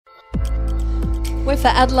We're for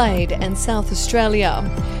Adelaide and South Australia.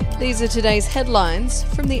 These are today's headlines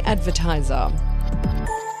from The Advertiser.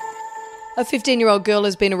 A 15-year-old girl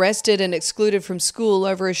has been arrested and excluded from school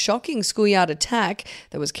over a shocking schoolyard attack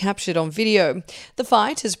that was captured on video. The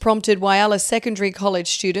fight has prompted Whyalla Secondary College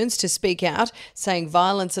students to speak out, saying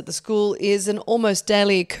violence at the school is an almost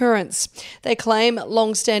daily occurrence. They claim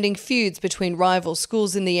long-standing feuds between rival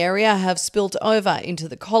schools in the area have spilt over into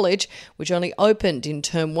the college, which only opened in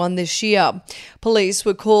Term 1 this year. Police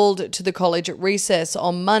were called to the college at recess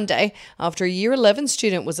on Monday after a Year 11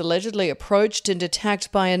 student was allegedly approached and attacked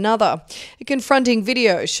by another. A confronting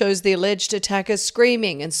video shows the alleged attacker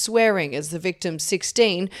screaming and swearing as the victim,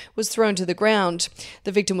 16, was thrown to the ground.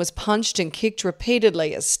 The victim was punched and kicked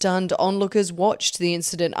repeatedly as stunned onlookers watched the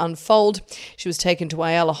incident unfold. She was taken to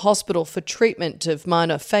Whyalla Hospital for treatment of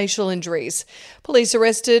minor facial injuries. Police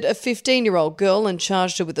arrested a 15-year-old girl and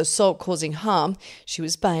charged her with assault causing harm. She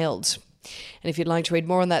was bailed. And if you'd like to read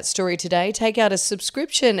more on that story today, take out a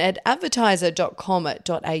subscription at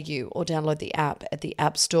advertiser.com.au or download the app at the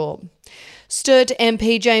App Store. Sturt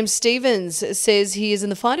MP James Stephens says he is in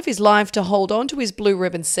the fight of his life to hold on to his blue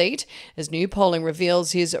ribbon seat, as new polling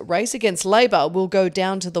reveals his race against Labor will go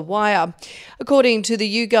down to the wire. According to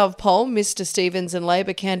the YouGov poll, Mr Stephens and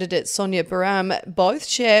Labor candidate Sonia Baram both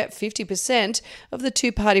share 50% of the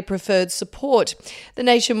two-party preferred support. The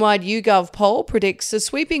nationwide YouGov poll predicts a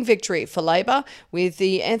sweeping victory for Labor, with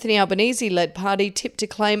the Anthony Albanese-led party tipped to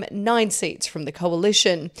claim 9 seats from the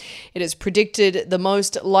coalition. It has predicted the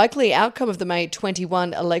most likely outcome of the May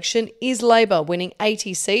 21 election is Labor winning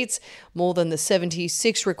 80 seats, more than the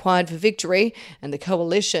 76 required for victory, and the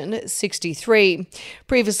coalition 63.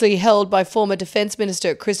 Previously held by former Defence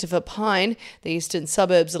Minister Christopher Pyne, the eastern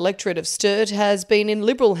suburbs electorate of Sturt has been in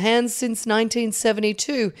Liberal hands since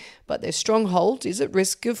 1972, but their stronghold is at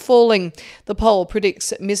risk of falling. The poll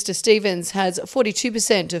predicts Mr Stephens has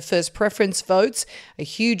 42% of first preference votes, a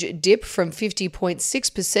huge dip from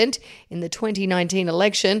 50.6% in the 2019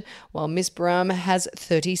 election, while Ms Baram has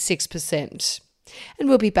 36%. And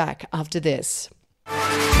we'll be back after this.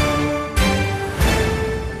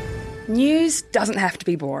 News doesn't have to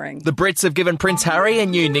be boring. The Brits have given Prince Harry a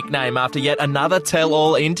new nickname after yet another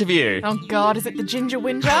tell-all interview. Oh God, is it the Ginger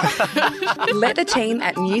Whinger? Let the team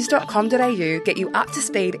at news.com.au get you up to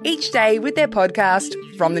speed each day with their podcast,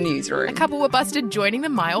 From the Newsroom. A couple were busted joining the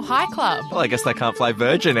Mile High Club. Well, I guess they can't fly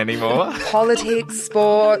Virgin anymore. Politics,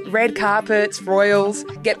 sport, red carpets, royals.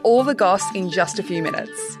 Get all the goss in just a few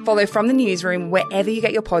minutes. Follow From the Newsroom wherever you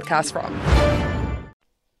get your podcast from.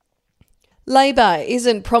 Labor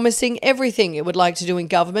isn't promising everything it would like to do in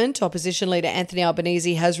government, Opposition leader Anthony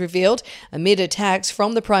Albanese has revealed, amid attacks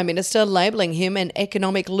from the Prime Minister labelling him an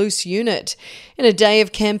economic loose unit. In a day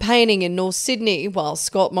of campaigning in North Sydney, while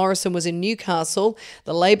Scott Morrison was in Newcastle,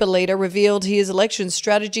 the Labor leader revealed his election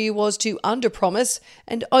strategy was to under-promise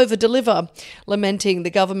and over-deliver. Lamenting the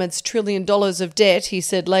government's $1 trillion of debt, he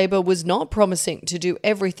said Labor was not promising to do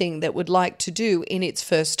everything that would like to do in its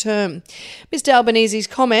first term. Mr Albanese's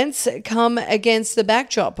comments come against the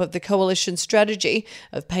backdrop of the coalition strategy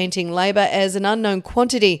of painting Labor as an unknown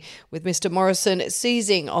quantity, with Mr Morrison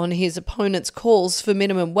seizing on his opponent's calls for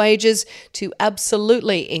minimum wages to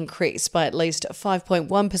absolutely increase by at least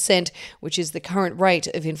 5.1%, which is the current rate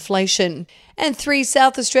of inflation. And 3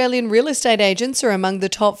 South Australian real estate agents are among the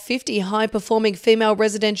top 50 high-performing female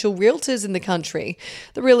residential realtors in the country.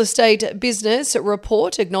 The Real Estate Business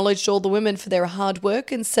Report acknowledged all the women for their hard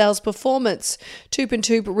work and sales performance. Toop and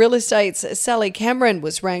Toop Real Estate's Sally Cameron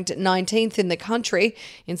was ranked 19th in the country.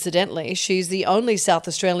 Incidentally, she's the only South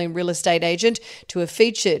Australian real estate agent to have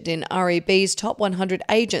featured in REB's Top 100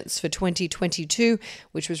 Agents for 2022,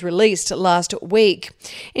 which was released last week.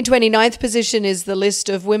 In 29th position is the list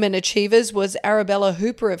of women achievers was Arabella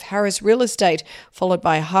Hooper of Harris Real Estate, followed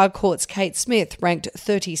by Harcourt's Kate Smith, ranked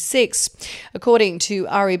 36. According to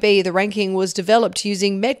REB, the ranking was developed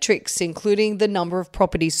using metrics including the number of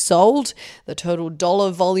properties sold, the total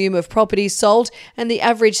dollar volume of properties sold, and the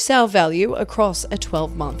average sale value across a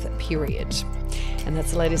 12-month period. And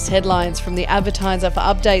that's the latest headlines from The Advertiser. For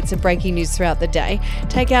updates and breaking news throughout the day,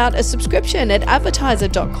 take out a subscription at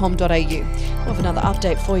advertiser.com.au. We'll have another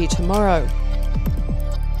update for you tomorrow.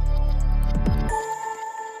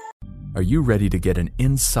 Are you ready to get an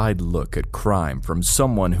inside look at crime from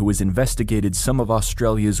someone who has investigated some of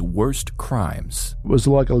Australia's worst crimes? It was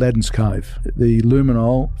like Aladdin's Cave. The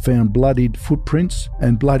luminol found bloodied footprints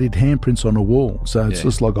and bloodied handprints on a wall, so it's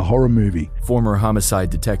just like a horror movie. Former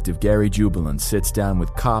homicide detective Gary Jubilant sits down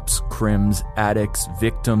with cops, crims, addicts,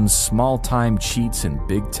 victims, small-time cheats, and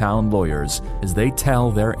big-town lawyers as they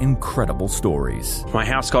tell their incredible stories. My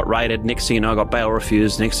house got raided. Next thing you know, I got bail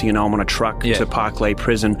refused. Next thing you know, I'm on a truck to Parklea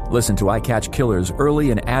Prison. Listen to I Catch Killers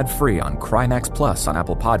early and ad-free on Crimex Plus on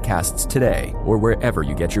Apple Podcasts today or wherever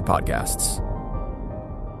you get your podcasts.